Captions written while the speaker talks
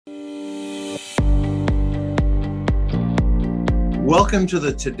Welcome to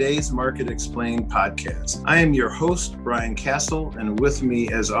the Today's Market Explained podcast. I am your host, Brian Castle, and with me,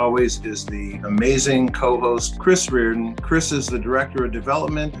 as always, is the amazing co-host, Chris Reardon. Chris is the Director of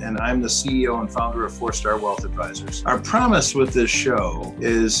Development, and I'm the CEO and founder of 4-Star Wealth Advisors. Our promise with this show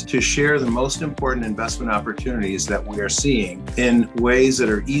is to share the most important investment opportunities that we are seeing in ways that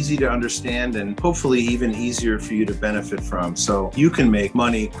are easy to understand and hopefully even easier for you to benefit from, so you can make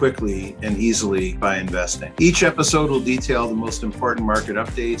money quickly and easily by investing. Each episode will detail the most important market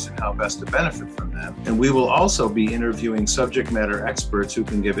updates and how best to benefit from them. And we will also be interviewing subject matter experts who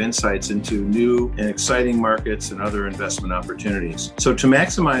can give insights into new and exciting markets and other investment opportunities. So to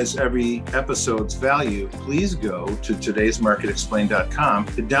maximize every episode's value, please go to todaysmarketexplained.com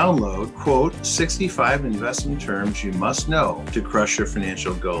to download, quote, 65 investment terms you must know to crush your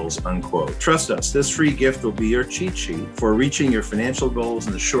financial goals, unquote. Trust us, this free gift will be your cheat sheet for reaching your financial goals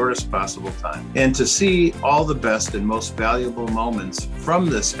in the shortest possible time. And to see all the best and most valuable moments from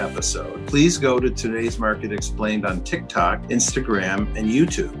this episode, please go to Today's Market Explained on TikTok, Instagram, and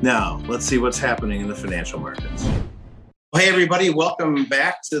YouTube. Now, let's see what's happening in the financial markets. Well, hey, everybody. Welcome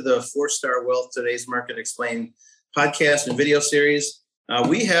back to the 4-Star Wealth Today's Market Explained podcast and video series.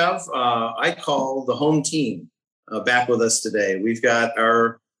 We have, I call the home team back with us today. We've got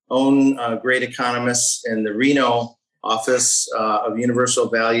our own great economists in the Reno office of Universal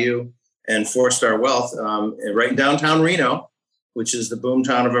Value and 4-Star Wealth, right in downtown Reno, which is the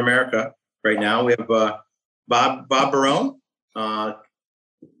boomtown of America right now. We have Bob Barone,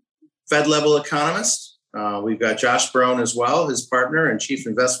 Fed level economist. We've got Josh Barone as well, his partner and chief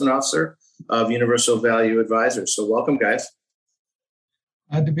investment officer of Universal Value Advisors. So welcome, guys.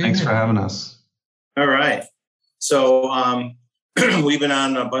 Glad to be Thanks here. for having us. All right. So we've been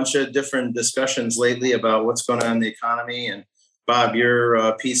on a bunch of different discussions lately about what's going on in the economy. And Bob,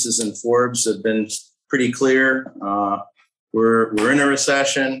 your pieces in Forbes have been pretty clear. We're in a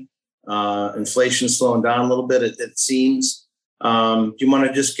recession. Inflation's slowing down a little bit, it seems. Do you want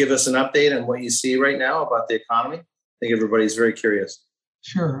to just give us an update on what you see right now about the economy? I think everybody's very curious.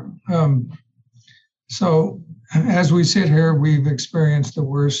 Sure. So as we sit here, we've experienced the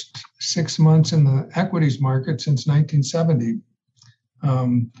worst 6 months in the equities market since 1970.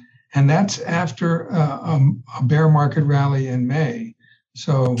 And that's after a bear market rally in May.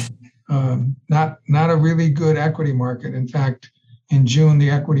 So not a really good equity market. In fact, in June, the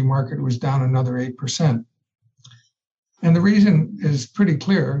equity market was down another 8%. And the reason is pretty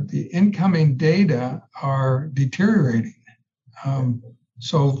clear. The incoming data are deteriorating.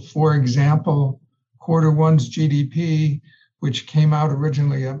 So for example, quarter one's GDP, which came out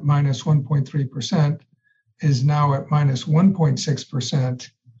originally at minus 1.3%, is now at minus 1.6%.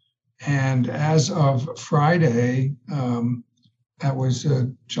 And as of Friday, that was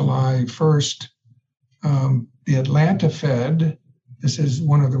July 1st, the Atlanta Fed, this is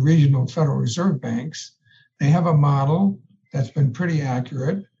one of the regional Federal Reserve banks, they have a model that's been pretty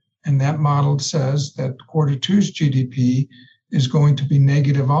accurate. And that model says that quarter two's GDP is going to be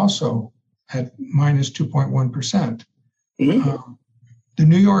negative also at minus 2.1%. Mm-hmm. The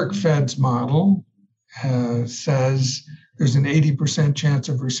New York Fed's model says there's an 80% chance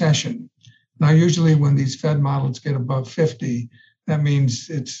of recession. Now, usually when these Fed models get above 50, that means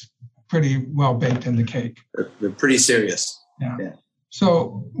it's pretty well baked in the cake. They're pretty serious. Yeah.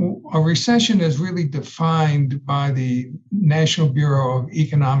 So a recession is really defined by the National Bureau of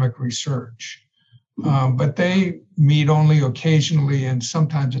Economic Research. But they meet only occasionally, and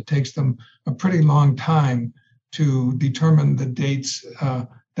sometimes it takes them a pretty long time to determine the dates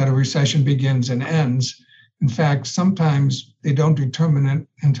that a recession begins and ends. In fact, sometimes they don't determine it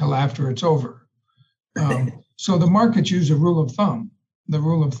until after it's over. So the markets use a rule of thumb. The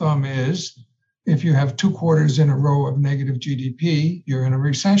rule of thumb is if you have 2 quarters in a row of negative GDP, you're in a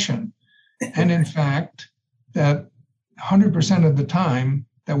recession. And in fact, that 100% of the time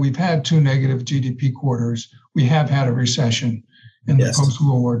that we've had 2 negative GDP quarters, we have had a recession in the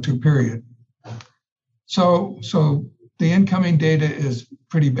post-World War II period. So the incoming data is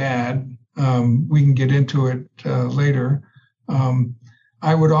pretty bad. We can get into it later.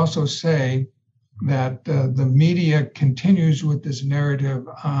 I would also say that the media continues with this narrative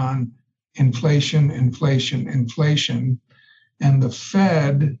on inflation, and the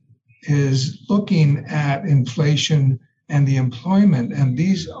Fed is looking at inflation and the employment, and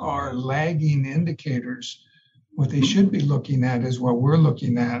these are lagging indicators. What they should be looking at is what we're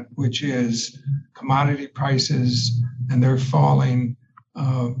looking at, which is commodity prices, and they're falling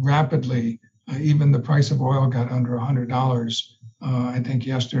rapidly. Even the price of oil got under $100, I think,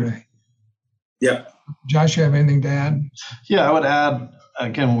 yesterday. Yeah. Josh, you have anything to add? Yeah, I would add,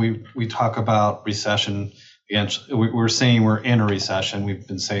 again, when we talk about recession, again, we're saying we're in a recession. We've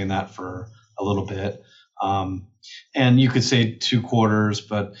been saying that for a little bit. And you could say 2 quarters,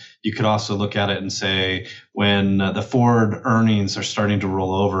 but you could also look at it and say when the forward earnings are starting to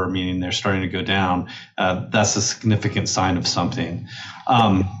roll over, meaning they're starting to go down, that's a significant sign of something.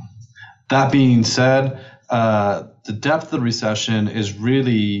 That being said, the depth of the recession is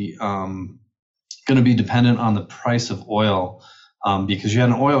really going to be dependent on the price of oil, because you had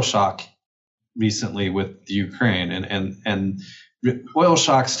an oil shock recently with the Ukraine, and oil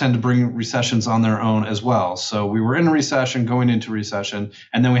shocks tend to bring recessions on their own as well. So we were in a recession, going into recession,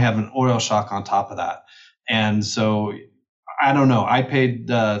 and then we have an oil shock on top of that. And so I don't know. I paid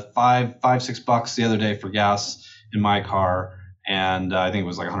 $5-6 the other day for gas in my car, and I think it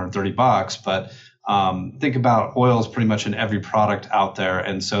was like $130. But think about oil is pretty much in every product out there,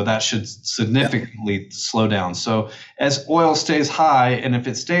 and so that should significantly slow down. So as oil stays high, and if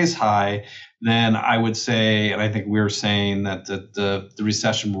it stays high, then I would say, and I think we're saying that the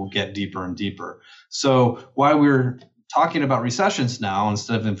recession will get deeper and deeper. So while we're talking about recessions now,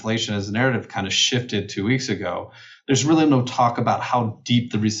 instead of inflation as a narrative kind of shifted 2 weeks ago, there's really no talk about how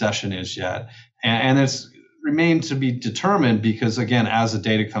deep the recession is yet. And it's remained to be determined because, again, as the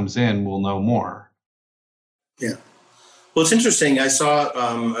data comes in, we'll know more. Yeah. Well, it's interesting. I saw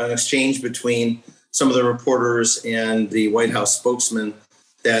an exchange between some of the reporters and the White House spokesman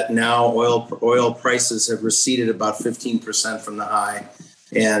that now oil prices have receded about 15% from the high,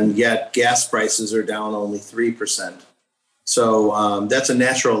 and yet gas prices are down only 3%. So that's a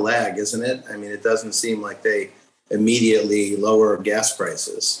natural lag, isn't it? I mean, it doesn't seem like they immediately lower gas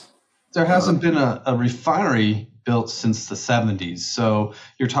prices. There hasn't been a refinery built since the 70s. So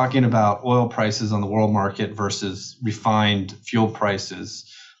you're talking about oil prices on the world market versus refined fuel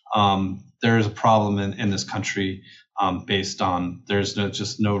prices. There is a problem in this country based on there's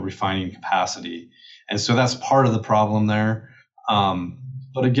just no refining capacity. And so that's part of the problem there.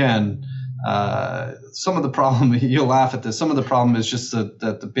 But again, some of the problem, you'll laugh at this, some of the problem is just that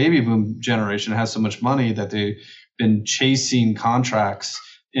the baby boom generation has so much money that they've been chasing contracts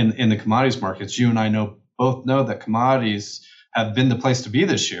in the commodities markets. You and I both know that commodities have been the place to be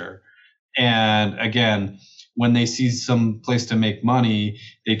this year. And again, when they see some place to make money,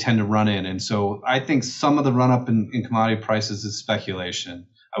 they tend to run in. And so I think some of the run up in commodity prices is speculation.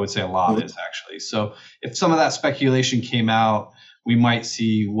 I would say a lot is actually. So if some of that speculation came out, we might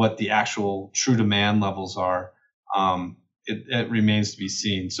see what the actual true demand levels are. It remains to be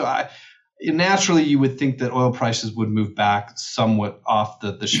seen. So naturally, you would think that oil prices would move back somewhat off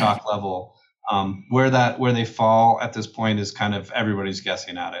the shock level. Where they fall at this point is kind of everybody's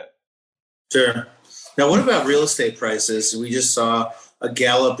guessing at it. Sure. Now, what about real estate prices? We just saw a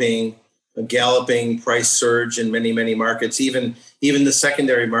galloping price surge in many, many markets. Even the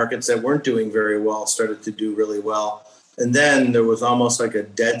secondary markets that weren't doing very well started to do really well. And then there was almost like a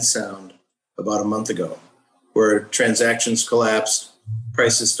dead sound about a month ago where transactions collapsed,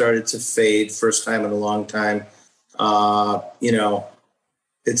 prices started to fade, first time in a long time.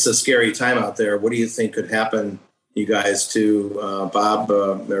 It's a scary time out there. What do you think could happen, you guys, to Bob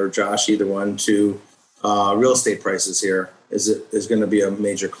or Josh, either one, to real estate prices here? Is going to be a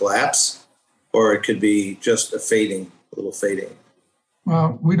major collapse, or it could be just a little fading?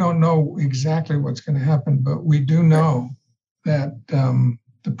 Well, we don't know exactly what's going to happen, but we do know that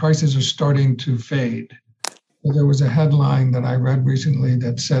the prices are starting to fade. There was a headline that I read recently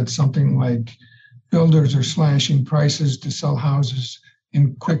that said something like, builders are slashing prices to sell houses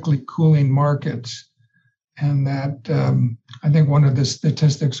in quickly cooling markets. And that I think one of the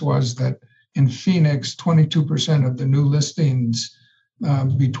statistics was that in Phoenix, 22% of the new listings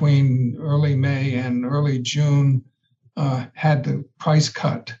between early May and early June had the price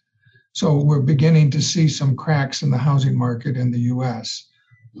cut. So we're beginning to see some cracks in the housing market in the U.S.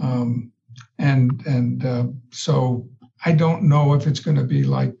 So I don't know if it's going to be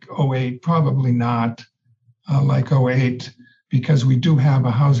like 2008, probably not like 2008, because we do have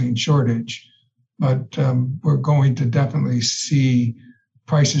a housing shortage. But we're going to definitely see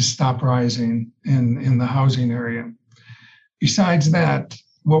prices stop rising in the housing area. Besides that,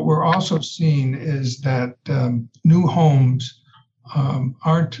 what we're also seeing is that new homes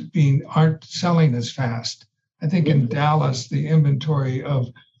aren't selling as fast. I think in Dallas, the inventory of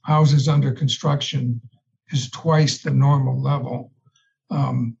houses under construction is twice the normal level,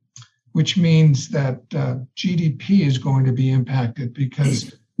 which means that GDP is going to be impacted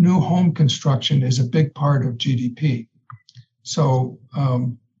because new home construction is a big part of GDP. So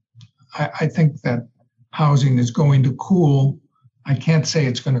I think that housing is going to cool. I can't say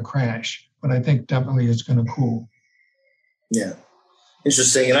it's going to crash, but I think definitely it's going to cool. Yeah,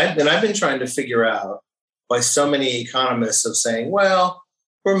 interesting. And I've been trying to figure out by so many economists of saying, well,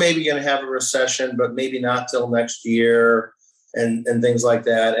 we're maybe going to have a recession, but maybe not till next year and things like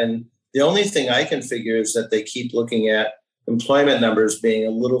that. And the only thing I can figure is that they keep looking at employment numbers being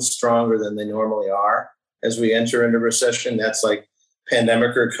a little stronger than they normally are as we enter into recession. That's like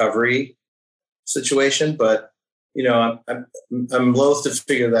pandemic recovery situation. But, I'm loath to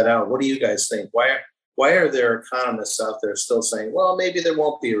figure that out. What do you guys think? Why are there economists out there still saying, well, maybe there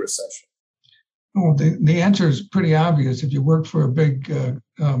won't be a recession? Well, the answer is pretty obvious. If you work for a big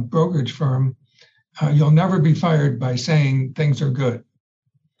brokerage firm, you'll never be fired by saying things are good.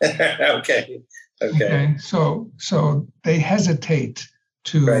 Okay. So they hesitate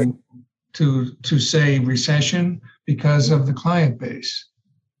to say recession because of the client base.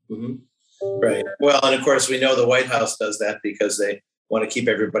 Mm-hmm. Right. Well, and of course we know the White House does that because they want to keep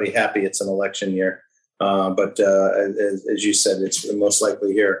everybody happy. It's an election year, but as you said, it's most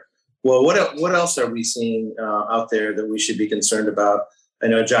likely here. Well, what else are we seeing out there that we should be concerned about? I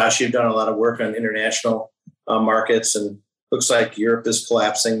know, Josh, you've done a lot of work on international markets, and looks like Europe is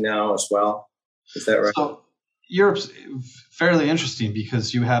collapsing now as well. Is that right? So Europe's fairly interesting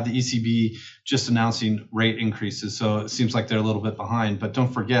because you have the ECB just announcing rate increases. So it seems like they're a little bit behind. But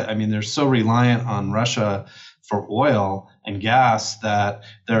don't forget, they're so reliant on Russia for oil and gas that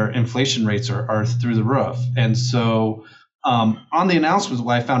their inflation rates are through the roof. And so on the announcement,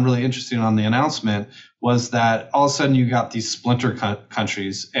 what I found really interesting on the announcement was that all of a sudden you got these splinter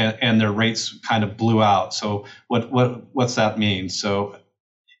countries and their rates kind of blew out. So what's that mean? So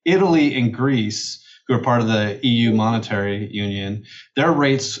Italy and Greece, who are part of the EU monetary union, their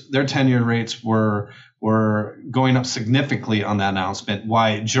 10-year rates were going up significantly on that announcement,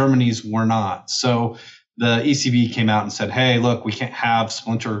 why Germany's were not. So the ECB came out and said, hey, look, we can't have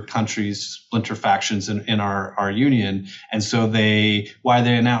splinter countries, splinter factions in our union. And so why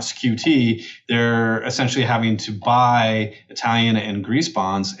they announced QT, they're essentially having to buy Italian and Greece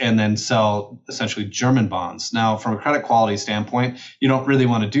bonds and then sell essentially German bonds. Now, from a credit quality standpoint, you don't really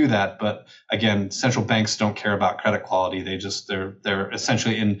want to do that. But again, central banks don't care about credit quality. They're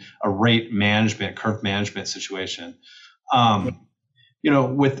essentially in a rate management, curve management situation. I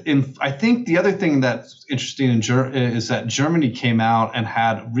think the other thing that's interesting is that Germany came out and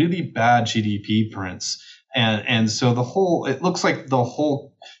had really bad GDP prints. And so it looks like the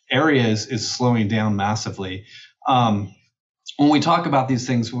whole area is slowing down massively. When we talk about these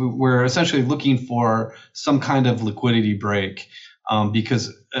things, we're essentially looking for some kind of liquidity break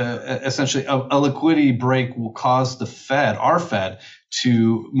because essentially a liquidity break will cause our Fed,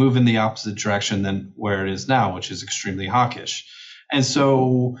 to move in the opposite direction than where it is now, which is extremely hawkish. And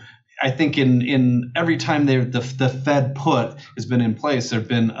so I think in every time the Fed put has been in place, there's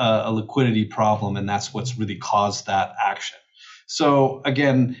been a liquidity problem, and that's what's really caused that action. So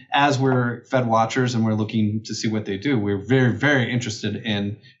again, as we're Fed watchers and we're looking to see what they do, we're very, very interested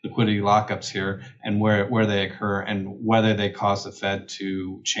in liquidity lockups here and where they occur and whether they cause the Fed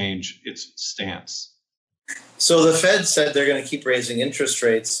to change its stance. So the Fed said they're going to keep raising interest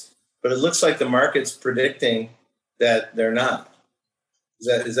rates, but it looks like the market's predicting that they're not.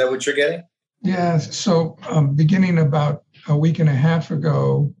 Is that what you're getting? Yeah. So beginning about a week and a half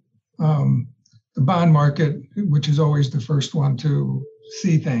ago, the bond market, which is always the first one to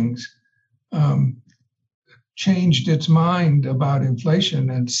see things, changed its mind about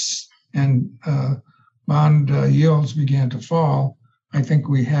inflation, and bond yields began to fall. I think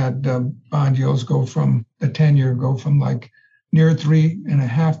we had bond yields go from the 10-year like near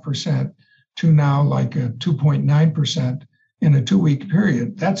 3.5% to now like a 2.9%. In a 2-week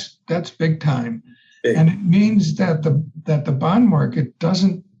period. That's big time. And it means that the bond market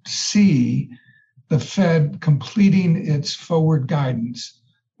doesn't see the Fed completing its forward guidance.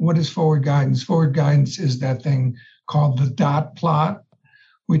 What is forward guidance? Forward guidance is that thing called the dot plot,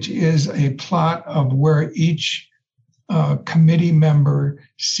 which is a plot of where each committee member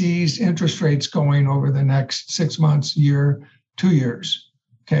sees interest rates going over the next 6 months, year, 2 years.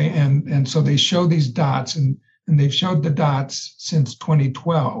 Okay, and so they show these dots, and they've showed the dots since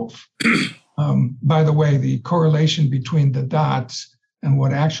 2012. By the way, the correlation between the dots and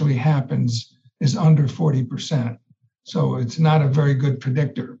what actually happens is under 40%. So it's not a very good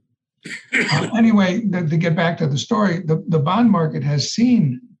predictor. Anyway, to get back to the story, the bond market has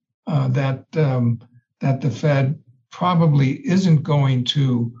seen that the Fed probably isn't going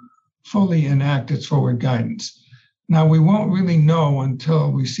to fully enact its forward guidance. Now, we won't really know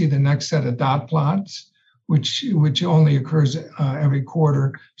until we see the next set of dot plots, which only occurs every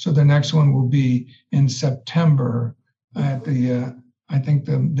quarter. So the next one will be in September at I think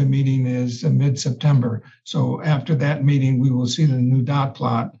the meeting is mid-September. So after that meeting, we will see the new dot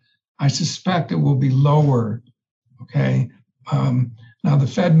plot. I suspect it will be lower. Okay. Now the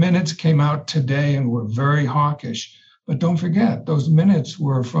Fed minutes came out today and were very hawkish, but don't forget those minutes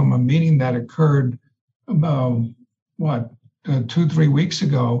were from a meeting that occurred about 2-3 weeks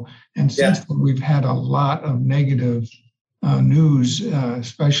ago, and since then we've had a lot of negative news,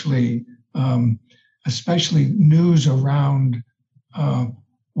 especially news around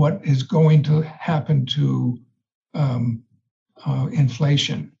what is going to happen to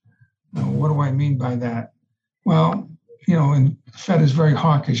inflation. Now, what do I mean by that? Well, and the Fed is very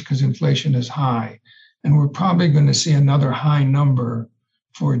hawkish because inflation is high, and we're probably going to see another high number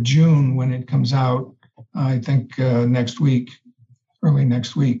for June when it comes out. I think next week, early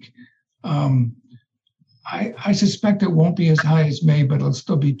next week. I suspect it won't be as high as May, but it'll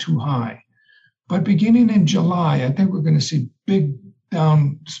still be too high. But beginning in July, I think we're going to see big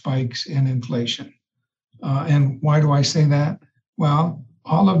down spikes in inflation. And why do I say that? Well,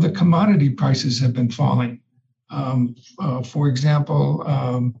 all of the commodity prices have been falling. For example,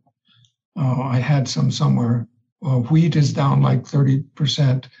 I had some somewhere. Wheat is down like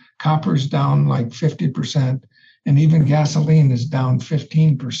 30%, copper's down like 50%, and even gasoline is down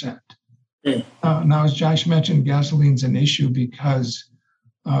 15%. Now, as Josh mentioned, gasoline's an issue because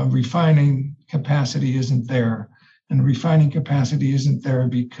refining capacity isn't there. And refining capacity isn't there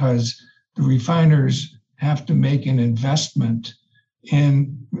because the refiners have to make an investment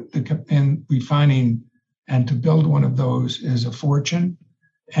in refining, and to build one of those is a fortune.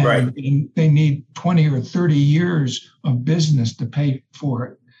 And Right. they need 20 or 30 years of business to pay for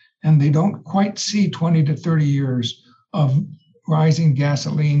it. And they don't quite see 20 to 30 years of rising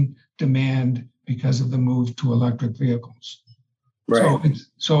gasoline demand because of the move to electric vehicles. Right.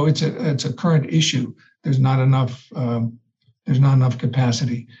 So it's a current issue. There's not enough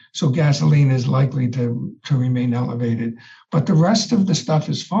capacity. So gasoline is likely to remain elevated. But the rest of the stuff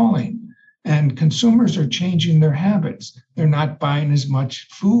is falling. And consumers are changing their habits. They're not buying as much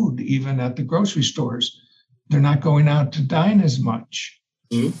food, even at the grocery stores. They're not going out to dine as much.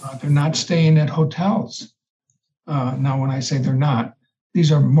 They're not staying at hotels. Now, when I say they're not,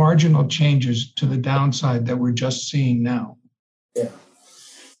 these are marginal changes to the downside that we're just seeing now. Yeah.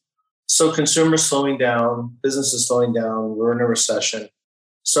 So consumers slowing down, businesses slowing down, we're in a recession.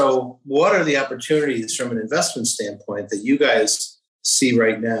 So what are the opportunities from an investment standpoint that you guys see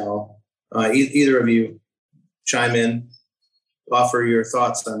right now? Either of you chime in, offer your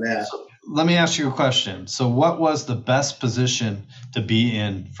thoughts on that. Let me ask you a question. So what was the best position to be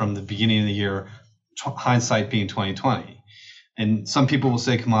in from the beginning of the year, hindsight being 2020? And some people will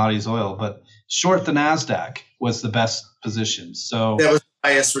say commodities, oil, but short the NASDAQ was the best position. So that was the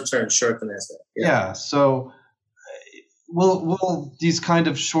highest return, short the NASDAQ. Yeah. So will these kind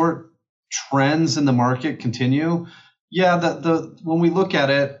of short trends in the market continue? Yeah. When we look at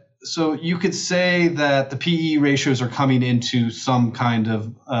it, so you could say that the PE ratios are coming into some kind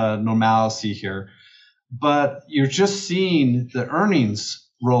of normalcy here, but you're just seeing the earnings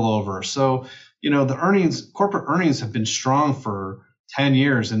roll over. So, the corporate earnings have been strong for 10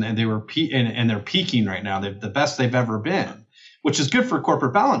 years and they were and they're peaking right now. They're the best they've ever been, which is good for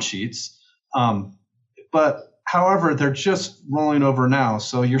corporate balance sheets. But however, they're just rolling over now.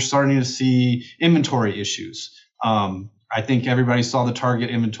 So you're starting to see inventory issues. I think everybody saw the Target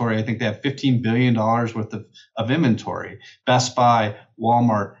inventory. I think they have $15 billion worth of inventory. Best Buy,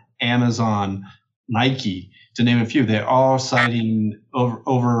 Walmart, Amazon, Nike, to name a few. They're all citing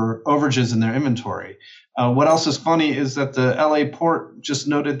overages in their inventory. What else is funny is that the LA port just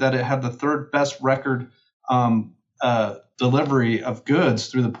noted that it had the third best record delivery of goods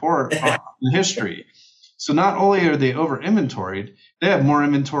through the port in history. So not only are they over inventoried, they have more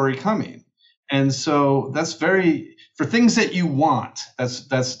inventory coming. And so that's for things that you want, that's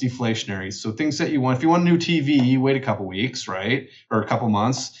deflationary. So things that you want, if you want a new TV, you wait a couple weeks, right? Or a couple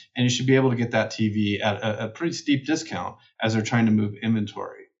months, and you should be able to get that TV at a pretty steep discount as they're trying to move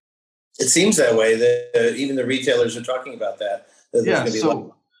inventory. It seems that way. That even the retailers are talking about that. There's going to be a lot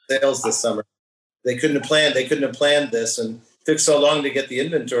of sales this summer. They couldn't have planned this, and took so long to get the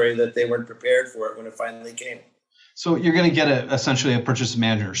inventory that they weren't prepared for it when it finally came. So you're going to get essentially a purchase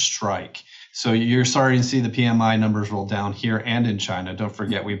manager strike. So you're starting to see the PMI numbers roll down here and in China. Don't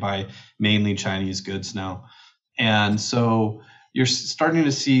forget, we buy mainly Chinese goods now. And so you're starting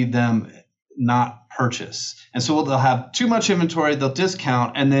to see them not purchase. And so they'll have too much inventory, they'll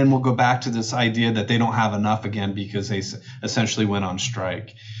discount, and then we'll go back to this idea that they don't have enough again because they essentially went on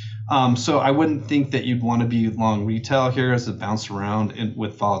strike. So I wouldn't think that you'd want to be long retail here as it bounce around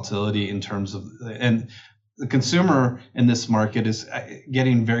with volatility in terms of, and the consumer in this market is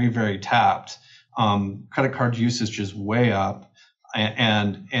getting very, very tapped. Credit card usage is way up.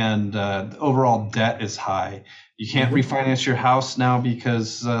 and the overall debt is high. You can't refinance your house now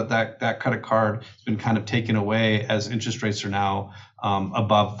because that credit card has been kind of taken away as interest rates are now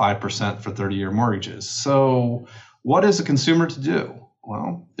above 5% for 30-year mortgages. So what is a consumer to do?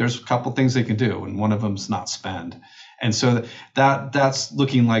 Well, there's a couple things they can do, and one of them is not spend. And so that's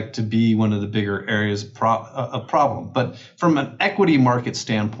looking like to be one of the bigger areas of problem. But from an equity market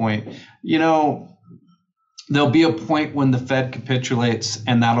standpoint, there'll be a point when the Fed capitulates,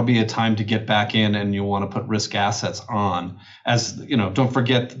 and that'll be a time to get back in, and you'll want to put risk assets on. As don't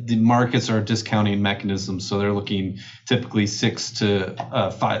forget the markets are a discounting mechanism, so they're looking typically 6 to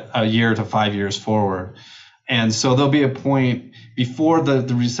 5 to 5 years forward. And so there'll be a point before the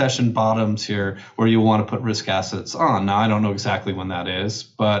recession bottoms here where you'll want to put risk assets on. Now, I don't know exactly when that is,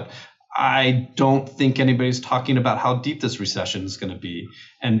 but I don't think anybody's talking about how deep this recession is going to be.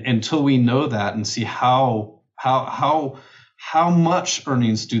 And until we know that and see how much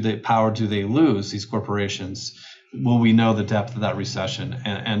earnings power do they lose, these corporations, will we know the depth of that recession.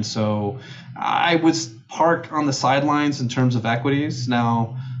 And so I would park on the sidelines in terms of equities.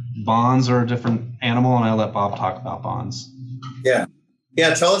 Now, bonds are a different animal, and I'll let Bob talk about bonds. Yeah.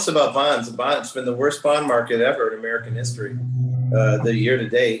 Tell us about bonds. It's been the worst bond market ever in American history, the year to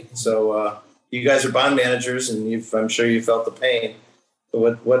date. So you guys are bond managers, and I'm sure you felt the pain.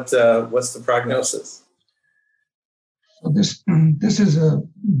 So what's the prognosis? Well, this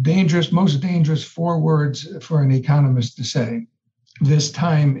is most dangerous 4 words for an economist to say. This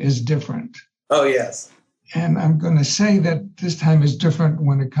time is different. Oh, yes. And I'm going to say that this time is different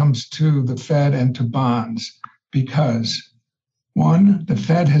when it comes to the Fed and to bonds, because 1, the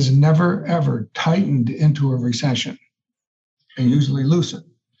Fed has never, ever tightened into a recession. They usually loosen.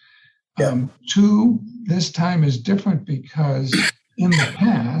 Yeah. 2, this time is different because in the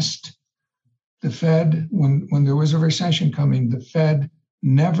past, the Fed, when there was a recession coming, the Fed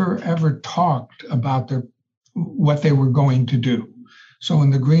never, ever talked about what they were going to do. So in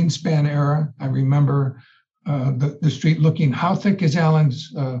the Greenspan era, I remember the street looking, how thick is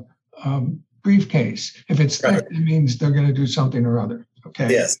Alan's briefcase? If it's thick, it means they're going to do something or other. Okay.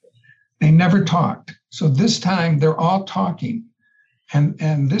 Yes. They never talked. So this time they're all talking.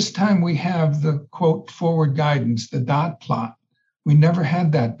 And this time we have the quote forward guidance, the dot plot. We never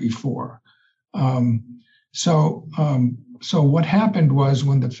had that before. So what happened was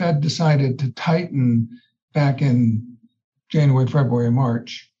when the Fed decided to tighten back in January, February,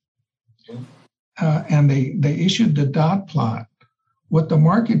 March, and they issued the dot plot, what the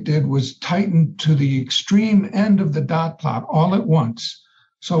market did was tighten to the extreme end of the dot plot all at once.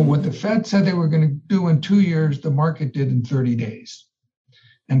 So what the Fed said they were going to do in 2 years, the market did in 30 days.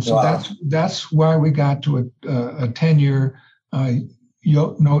 And so that's why we got to a 10-year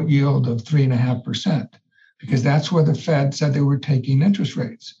note yield of 3.5%, because that's where the Fed said they were taking interest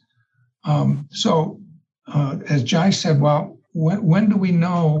rates. As Jai said, well, when do we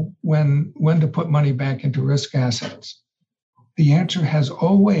know when to put money back into risk assets? The answer has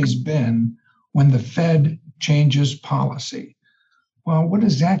always been when the Fed changes policy. Well, what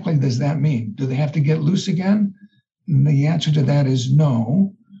exactly does that mean? Do they have to get loose again? And the answer to that is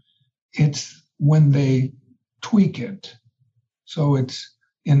no. It's when they tweak it. So it's,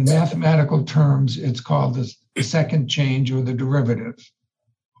 in mathematical terms, it's called the second change or the derivative.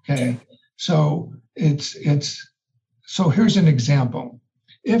 Okay. So so here's an example.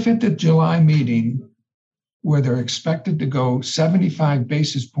 If at the July meeting, where they're expected to go 75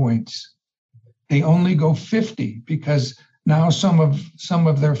 basis points, they only go 50 because now some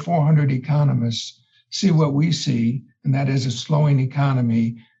of their 400 economists see what we see, and that is a slowing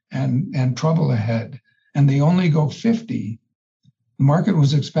economy and trouble ahead, and they only go 50. The market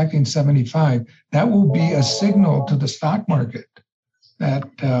was expecting 75. That will be a signal to the stock market that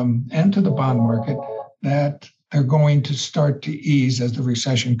and to the bond market that they're going to start to ease as the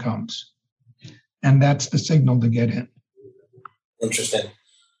recession comes. And that's the signal to get in. Interesting.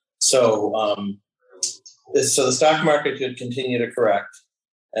 So the stock market could continue to correct,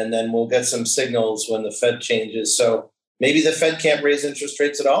 and then we'll get some signals when the Fed changes. So maybe the Fed can't raise interest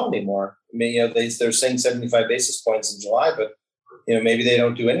rates at all anymore. I mean, they're saying 75 basis points in July, but maybe they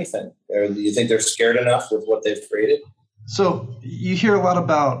don't do anything. Or do you think they're scared enough with what they've created? So you hear a lot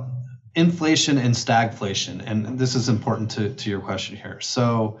about inflation and stagflation, and this is important to your question here.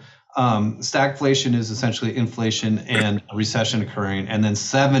 So stagflation is essentially inflation and a recession occurring, and then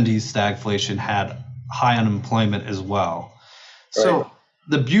 70s stagflation had high unemployment as well. Right. So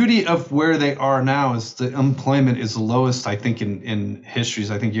the beauty of where they are now is the unemployment is the lowest, I think, in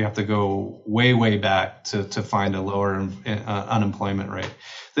histories. I think you have to go way, way back to find a lower unemployment rate.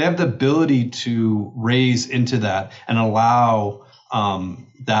 They have the ability to raise into that and allow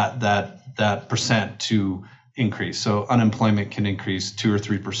that percent to increase. So unemployment can increase 2 or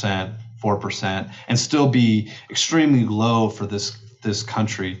 3%, 4%, and still be extremely low for this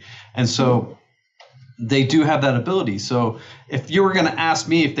country. And so they do have that ability. So if you were going to ask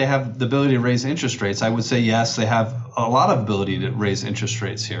me if they have the ability to raise interest rates, I would say yes, they have a lot of ability to raise interest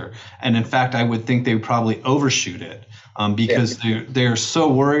rates here. And in fact, I would think they would probably overshoot it because they're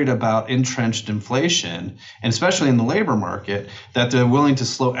so worried about entrenched inflation, and especially in the labor market, that they're willing to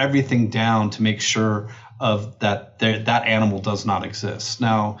slow everything down to make sure of that animal does not exist.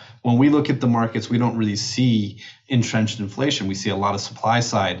 Now, when we look at the markets, we don't really see entrenched inflation. We see a lot of supply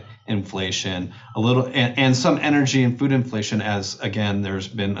side inflation, a little, and some energy and food inflation, as again, there's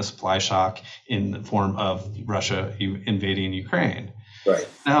been a supply shock in the form of Russia invading Ukraine. Right.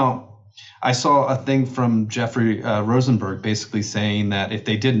 Now, I saw a thing from Jeffrey Rosenberg basically saying that if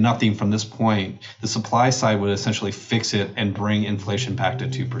they did nothing from this point, the supply side would essentially fix it and bring inflation back to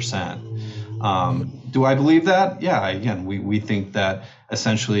 2%. Do I believe that? Yeah, again, we think that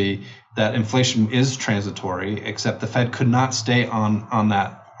essentially that inflation is transitory, except the Fed could not stay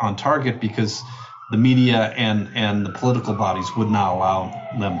on target because the media and the political bodies would not allow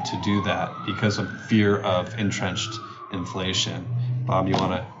them to do that because of fear of entrenched inflation. Bob, you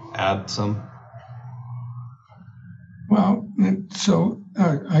want to add some? Well, so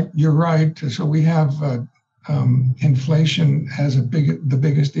you're right. So we have inflation as the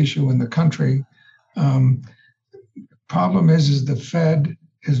biggest issue in the country. Problem is the Fed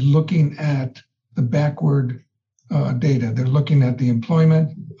is looking at the backward data. They're looking at the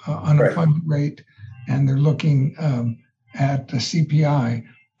unemployment rate, and they're looking at the CPI.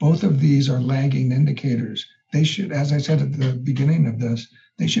 Both of these are lagging indicators. They should, as I said at the beginning of this,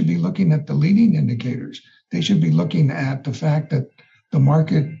 they should be looking at the leading indicators. They should be looking at the fact that the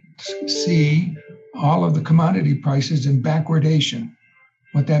markets see all of the commodity prices in backwardation.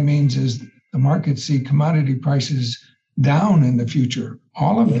 What that means is the markets see commodity prices down in the future,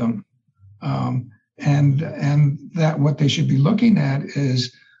 all of them. And that what they should be looking at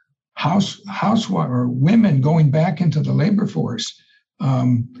is housewives or women going back into the labor force.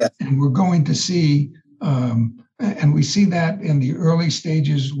 And we're going to see, and we see that in the early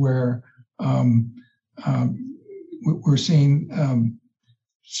stages where we're seeing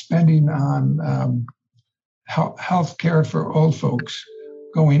spending on health care for old folks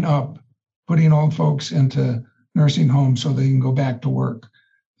going up, putting old folks into nursing homes so they can go back to work.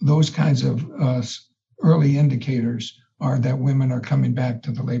 Those kinds of early indicators are that women are coming back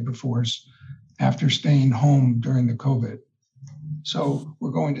to the labor force after staying home during the COVID. So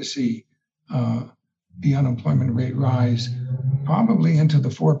we're going to see the unemployment rate rise probably into the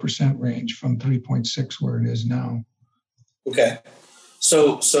 4% range from 3.6 where it is now. Okay.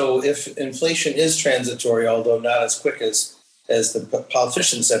 So if inflation is transitory, although not as quick as the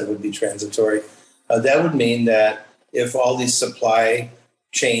politician said it would be transitory, that would mean that if all these supply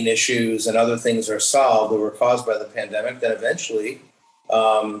chain issues and other things are solved that were caused by the pandemic, then eventually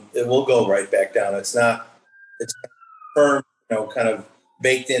it will go right back down. It's firm, kind of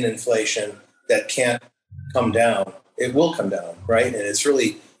baked in inflation that can't come down. It will come down, right? And it's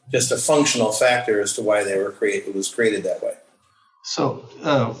really just a functional factor as to why it was created that way. So,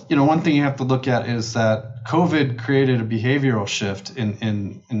 one thing you have to look at is that COVID created a behavioral shift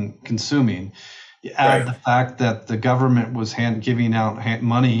in consuming. You add the fact that the government was giving out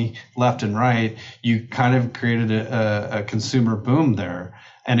money left and right, you kind of created a consumer boom there.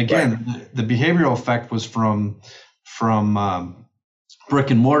 And again, the behavioral effect was from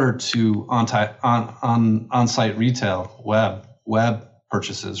brick and mortar to on-site retail, web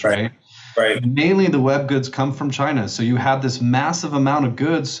purchases, right? Right. Mainly the web goods come from China. So you had this massive amount of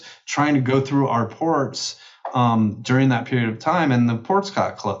goods trying to go through our ports during that period of time, and the ports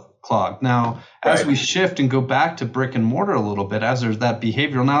got clogged. Now, as we shift and go back to brick and mortar a little bit, as there's that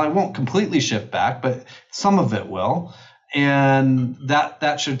behavioral, now it won't completely shift back, but some of it will. And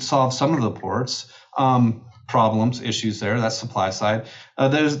that should solve some of the ports problems, issues there. That's supply side.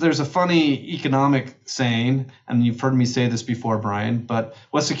 There's a funny economic saying, and you've heard me say this before, Brian, but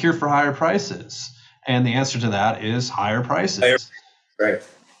what's secure for higher prices? And the answer to that is higher prices. Right.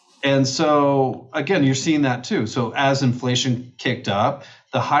 And so, again, you're seeing that too. So as inflation kicked up,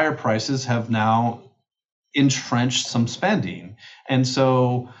 the higher prices have now entrenched some spending. And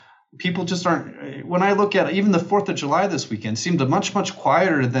so people just aren't, when I look at even the 4th of July this weekend seemed much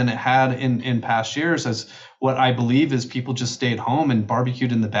quieter than it had in past years, as what I believe is people just stayed home and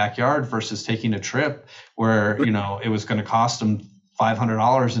barbecued in the backyard versus taking a trip where, it was going to cost them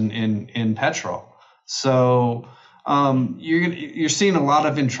 $500 in petrol. So you're seeing a lot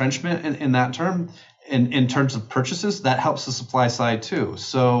of entrenchment in that term. in terms of purchases, that helps the supply side too.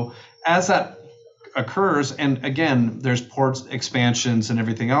 So as that occurs, and again, there's port expansions and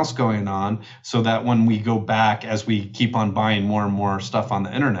everything else going on, so that when we go back, as we keep on buying more and more stuff on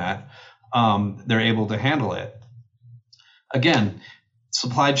the internet, they're able to handle it. Again,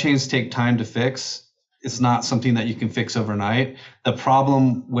 supply chains take time to fix. It's not something that you can fix overnight. The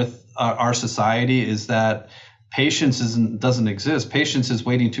problem with our society is that patience doesn't exist. Patience is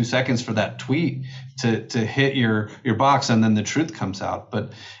waiting 2 seconds for that tweet to hit your box, and then the truth comes out.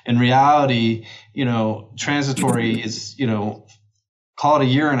 But in reality, transitory is, call it a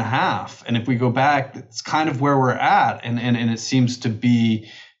year and a half. And if we go back, it's kind of where we're at. And it seems to be,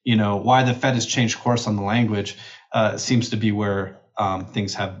 why the Fed has changed course on the language, seems to be where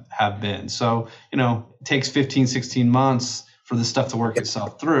things have been. So, it takes 15, 16 months for this stuff to work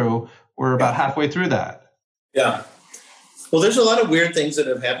itself through. We're about halfway through that. Yeah. Well, there's a lot of weird things that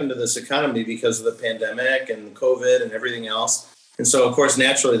have happened to this economy because of the pandemic and COVID and everything else. And so, of course,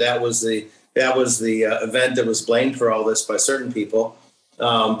 naturally, that was the event that was blamed for all this by certain people.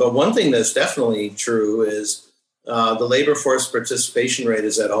 But one thing that's definitely true is the labor force participation rate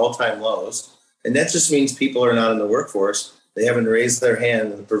is at all-time lows. And that just means people are not in the workforce. They haven't raised their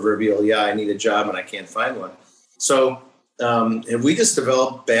hand in the proverbial, I need a job and I can't find one. So have we just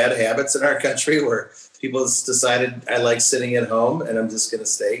developed bad habits in our country where people just decided, I like sitting at home and I'm just going to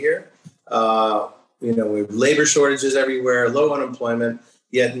stay here? We have labor shortages everywhere, low unemployment,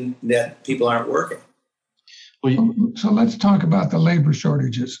 yet people aren't working. So let's talk about the labor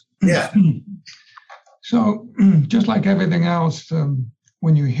shortages. Yeah. So just like everything else,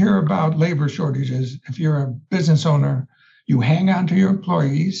 when you hear about labor shortages, if you're a business owner, you hang on to your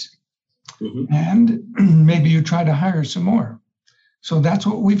employees, and maybe you try to hire some more. So that's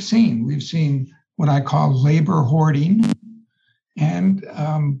what we've seen. We've seen what I call labor hoarding, and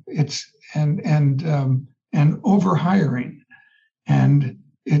overhiring, and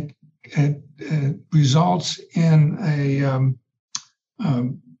it results in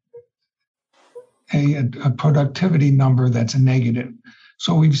a productivity number that's negative.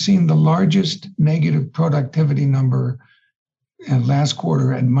 So we've seen the largest negative productivity number in last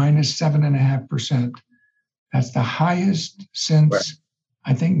quarter at minus 7.5%. That's the highest since,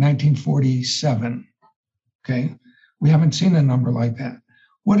 I think, 1947. Okay. We haven't seen a number like that.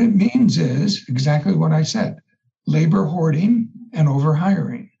 What it means is exactly what I said: labor hoarding and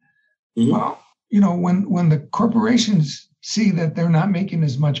overhiring. Well, when the corporations see that they're not making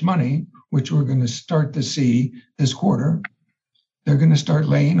as much money, which we're going to start to see this quarter, they're going to start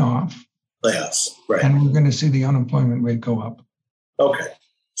laying off. Layoffs, right. And we're going to see the unemployment rate go up. Okay.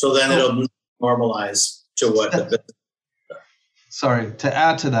 So then it'll normalize to what the... Sorry, to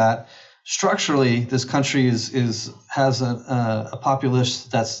add to that, structurally, this country has a populace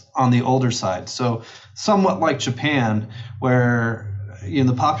that's on the older side. So somewhat like Japan, where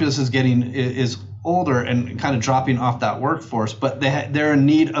the populace is older and kind of dropping off that workforce, but they're in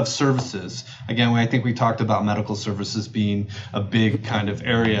need of services. Again, I think we talked about medical services being a big kind of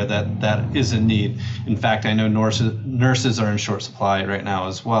area that is in need. In fact, I know nurses are in short supply right now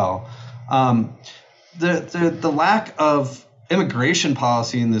as well. The lack of immigration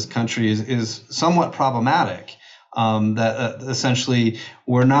policy in this country is somewhat problematic. That essentially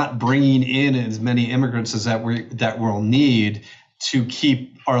we're not bringing in as many immigrants as that we'll need to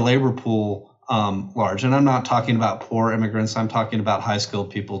keep our labor pool large. And I'm not talking about poor immigrants. I'm talking about high-skilled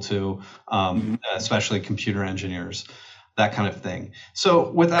people too, especially computer engineers, that kind of thing. So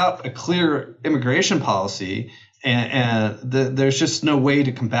without a clear immigration policy, there's just no way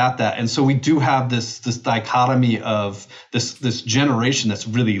to combat that. And so we do have this dichotomy of this generation that's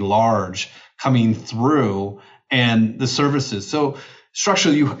really large coming through, and the services. So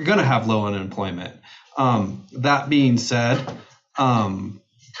structurally, you're going to have low unemployment. That being said,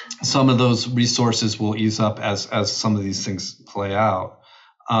 some of those resources will ease up as some of these things play out.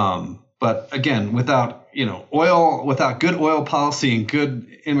 But again, without without good oil policy and good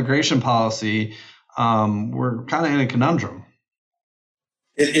immigration policy, we're kind of in a conundrum.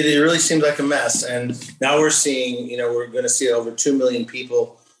 It really seems like a mess. And now we're seeing, we're going to see over 2 million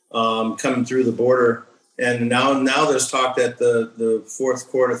people coming through the border. And now there's talk that the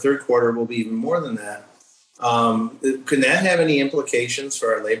third quarter will be even more than that. Can that have any implications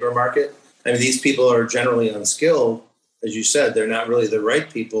for our labor market? I mean, these people are generally unskilled. As you said, they're not really the right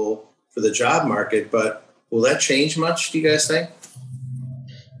people for the job market, but will that change much, do you guys think?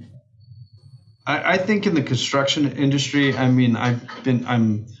 I think in the construction industry, I mean,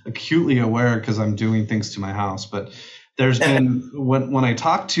 I'm acutely aware because I'm doing things to my house, but there's been, when I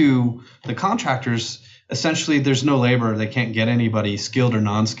talk to the contractors, essentially there's no labor. They can't get anybody skilled or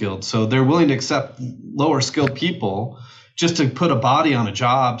non-skilled. So they're willing to accept lower skilled people just to put a body on a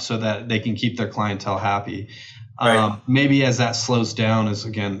job so that they can keep their clientele happy. Right. Maybe as that slows down, as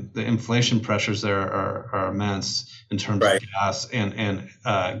again, the inflation pressures there are immense in terms Right. of gas and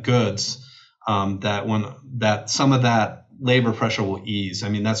goods, that some of that labor pressure will ease. I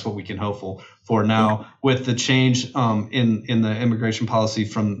mean, that's what we can hope for now with the change in the immigration policy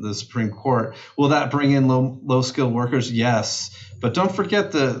from the Supreme Court. Will that bring in low skilled workers? Yes. But don't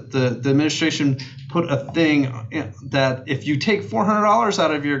forget the administration put a thing that if you take $400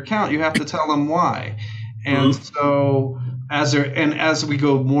 out of your account, you have to tell them why. And so as we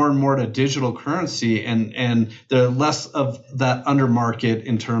go more and more to digital currency and the less of that under market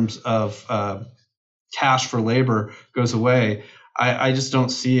in terms of cash for labor goes away, I just don't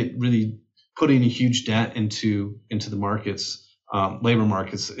see it really putting a huge dent into the markets, labor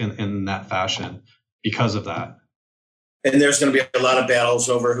markets in that fashion because of that. And there's going to be a lot of battles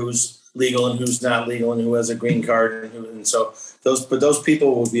over who's legal and who's not legal and who has a green card, and so those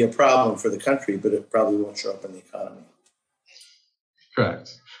people will be a problem for the country, but it probably won't show up in the economy.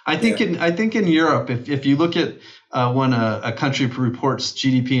 Correct. I think in Europe, if you look at when a country reports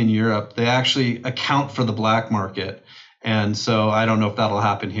GDP in Europe, they actually account for the black market. And so I don't know if that'll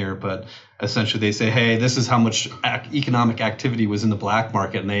happen here, but essentially they say, hey, this is how much economic activity was in the black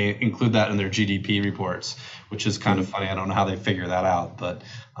market, and they include that in their GDP reports, which is kind of funny. I don't know how they figure that out, but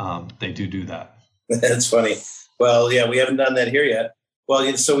they do that. That's funny. Well, yeah, we haven't done that here yet.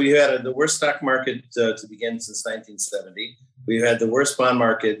 Well, so we had the worst stock market to begin since 1970. We've had the worst bond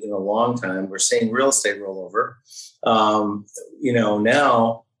market in a long time. We're seeing real estate rollover. Now,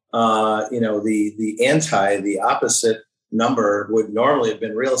 the opposite number would normally have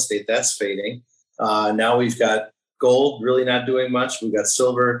been real estate. That's fading. Now we've got gold really not doing much. We've got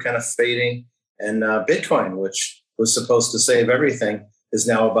silver kind of fading. And Bitcoin, which was supposed to save everything, is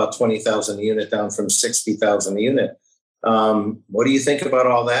now about 20,000 a unit, down from 60,000 a unit. What do you think about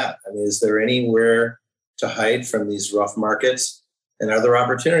all that? I mean, is there anywhere to hide from these rough markets? And are there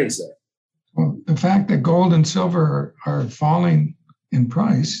opportunities there? Well, the fact that gold and silver are falling in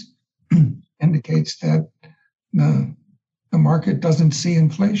price indicates that the market doesn't see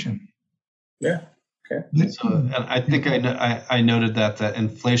inflation. Yeah. Okay. So, and I think I noted that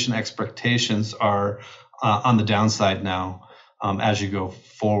inflation expectations are on the downside now as you go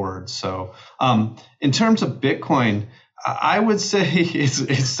forward. So in terms of Bitcoin, I would say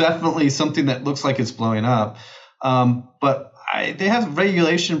it's definitely something that looks like it's blowing up, but they have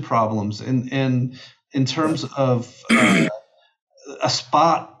regulation problems in terms of a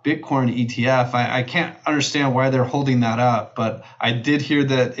spot Bitcoin ETF. I can't understand why they're holding that up, but I did hear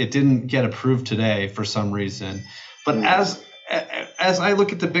that it didn't get approved today for some reason. But as I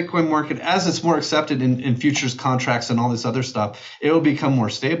look at the Bitcoin market, as it's more accepted in futures contracts and all this other stuff, it will become more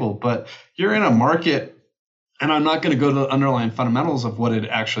stable. But you're in a market, and I'm not going to go to the underlying fundamentals of what it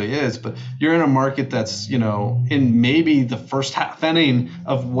actually is, but you're in a market that's, in maybe the first half inning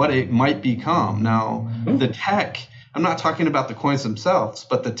of what it might become. Now, the tech, I'm not talking about the coins themselves,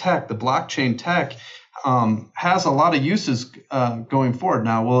 but the tech, the blockchain tech, has a lot of uses going forward.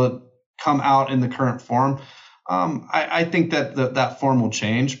 Now, will it come out in the current form? I think that form will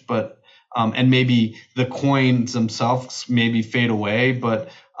change, but and maybe the coins themselves maybe fade away, but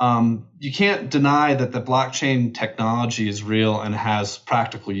you can't deny that the blockchain technology is real and has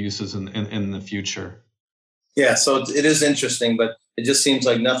practical uses in the future. Yeah, so it is interesting, but it just seems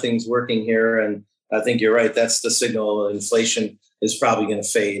like nothing's working here. And I think you're right. That's the signal. Inflation is probably going to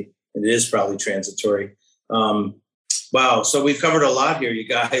fade, and it is probably transitory. Wow. So we've covered a lot here, you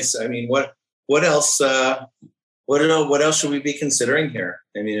guys. I mean, what else? What else should we be considering here?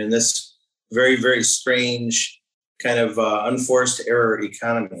 I mean, in this very, very strange kind of unforced error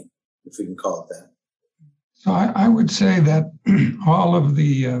economy, if we can call it that. So I would say that all of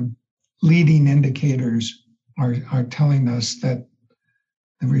the leading indicators are telling us that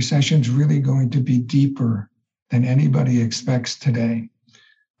the recession is really going to be deeper than anybody expects today.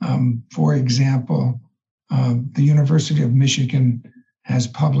 For example, the University of Michigan has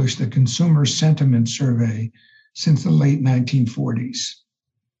published a consumer sentiment survey since the late 1940s.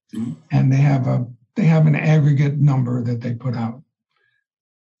 Mm-hmm. And they have an aggregate number that they put out.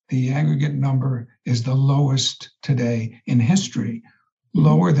 The aggregate number is the lowest today in history,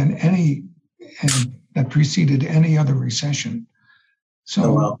 lower than any that preceded any other recession.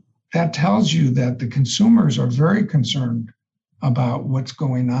 So that tells you that the consumers are very concerned about what's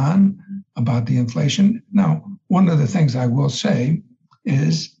going on, about the inflation. Now, one of the things I will say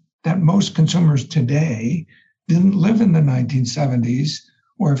is that most consumers today didn't live in the 1970s,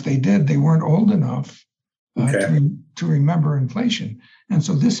 or if they did, they weren't old enough to remember inflation. And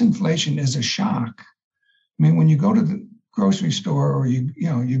so this inflation is a shock. I mean, when you go to the grocery store or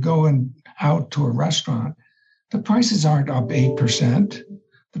you go out to a restaurant, the prices aren't up 8%.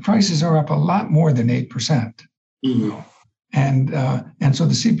 The prices are up a lot more than 8%. Mm-hmm. And so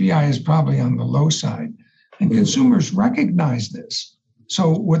the CPI is probably on the low side. And consumers recognize this.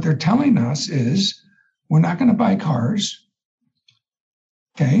 So what they're telling us is we're not going to buy cars.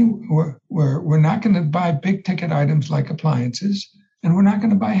 Okay, we're not going to buy big ticket items like appliances, and we're not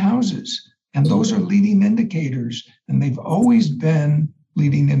going to buy houses. And those are leading indicators, and they've always been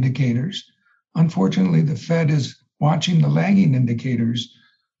leading indicators. Unfortunately, the Fed is watching the lagging indicators.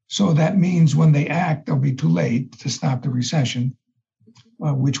 So that means when they act, they'll be too late to stop the recession,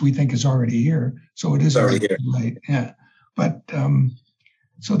 which we think is already here. So it is already too late. Yeah. But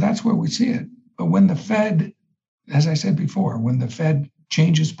so that's where we see it. But when the Fed, as I said before, when the Fed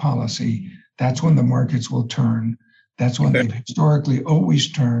changes policy, that's when the markets will turn. That's when they've historically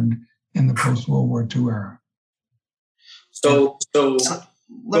always turned in the post-World War II era. So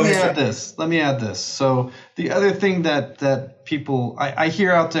let me add this. So the other thing that people, I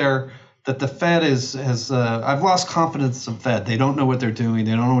hear out there that the Fed has I've lost confidence in the Fed. They don't know what they're doing.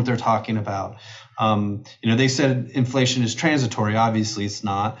 They don't know what they're talking about. They said inflation is transitory. Obviously, it's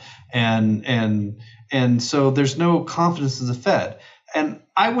not. And so there's no confidence in the Fed. And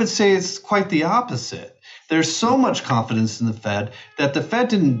I would say it's quite the opposite. There's so much confidence in the Fed that the Fed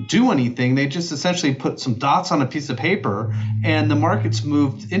didn't do anything. They just essentially put some dots on a piece of paper, and the markets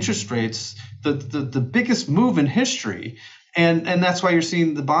moved interest rates, the biggest move in history. And that's why you're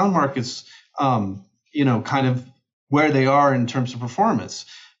seeing the bond markets, kind of where they are in terms of performance.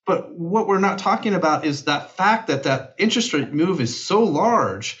 But what we're not talking about is that fact that interest rate move is so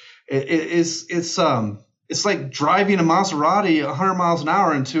large. It's like driving a Maserati 100 miles an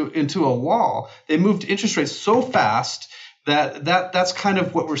hour into a wall. They moved interest rates so fast that's kind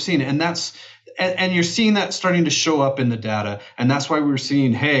of what we're seeing, and you're seeing that starting to show up in the data, and that's why we're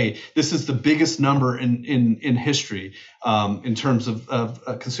seeing, hey, this is the biggest number in history in terms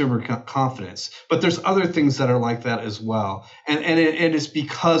of consumer confidence. But there's other things that are like that as well, and it's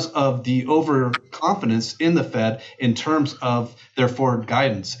because of the overconfidence in the Fed in terms of their forward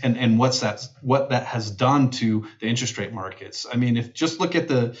guidance and what that has done to the interest rate markets. I mean, if look at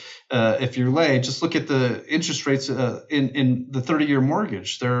the interest rates in the 30-year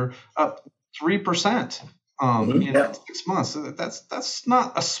mortgage, they're up 3% in 6 months. That's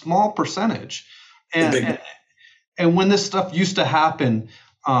not a small percentage. And when this stuff used to happen,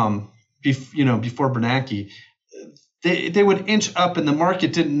 before Bernanke, they would inch up, and the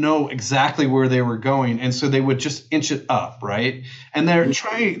market didn't know exactly where they were going, and so they would just inch it up, right? And they're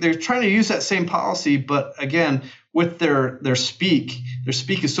trying to use that same policy, but again, with their speak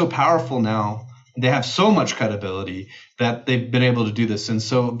is so powerful now. They have so much credibility that they've been able to do this. And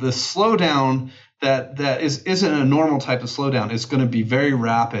so the slowdown that isn't a normal type of slowdown. It's going to be very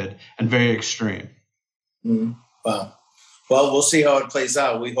rapid and very extreme. Mm-hmm. Wow. Well, we'll see how it plays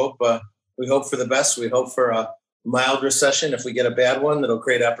out. We hope for the best. We hope for a mild recession. If we get a bad one, that'll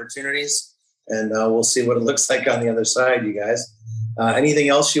create opportunities. And we'll see what it looks like on the other side, you guys. Anything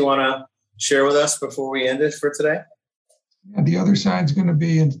else you want to share with us before we end it for today? Yeah, the other side's going to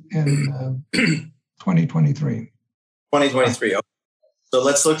be in 2023. 2023. Okay. So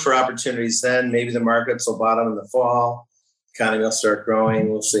let's look for opportunities then. Maybe the markets will bottom in the fall. Economy will start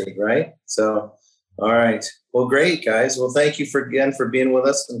growing. We'll see, right? So, all right. Well, great, guys. Well, thank you again for being with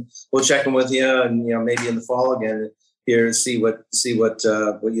us, and we'll check in with you, and maybe in the fall again here to see what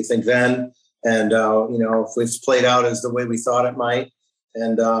you think then, and if it's played out as the way we thought it might.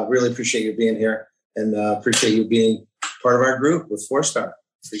 And really appreciate you being here, and appreciate you being part of our group with 4Star.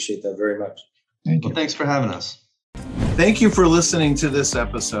 Appreciate that very much. Thank you. Well, thanks for having us. Thank you for listening to this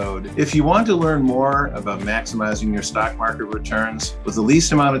episode. If you want to learn more about maximizing your stock market returns with the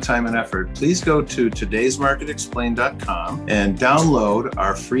least amount of time and effort, please go to todaysmarketexplained.com and download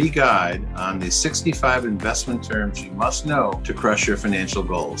our free guide on the 65 investment terms you must know to crush your financial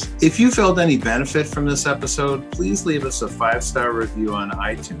goals. If you felt any benefit from this episode, please leave us a 5-star review on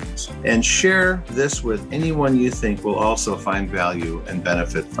iTunes and share this with anyone you think will also find value and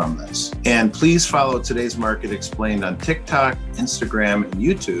benefit from this. And please follow Today's Market Explained on TikTok TikTok, Instagram, and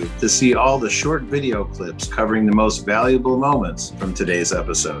YouTube to see all the short video clips covering the most valuable moments from today's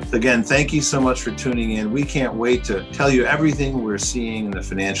episode. Again, thank you so much for tuning in. We can't wait to tell you everything we're seeing in the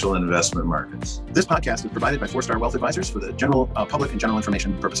financial and investment markets. This podcast is provided by Four Star Wealth Advisors for the general public and general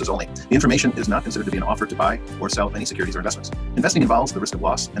information purposes only. The information is not considered to be an offer to buy or sell any securities or investments. Investing involves the risk of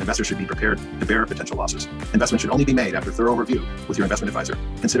loss, and investors should be prepared to bear potential losses. Investment should only be made after thorough review with your investment advisor,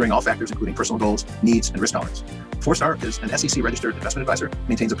 considering all factors including personal goals, needs, and risk tolerance. Four Star is an SEC-registered investment advisor,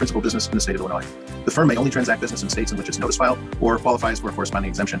 maintains a principal business in the state of Illinois. The firm may only transact business in states in which it's notice filed or qualifies for a corresponding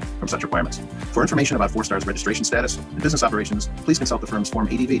exemption from such requirements. For information about Four Star's registration status and business operations, please consult the firm's Form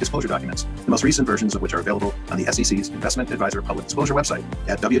ADV disclosure documents, the most recent versions of which are available on the SEC's Investment Advisor Public Disclosure website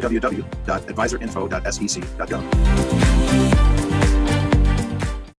at www.advisorinfo.sec.gov.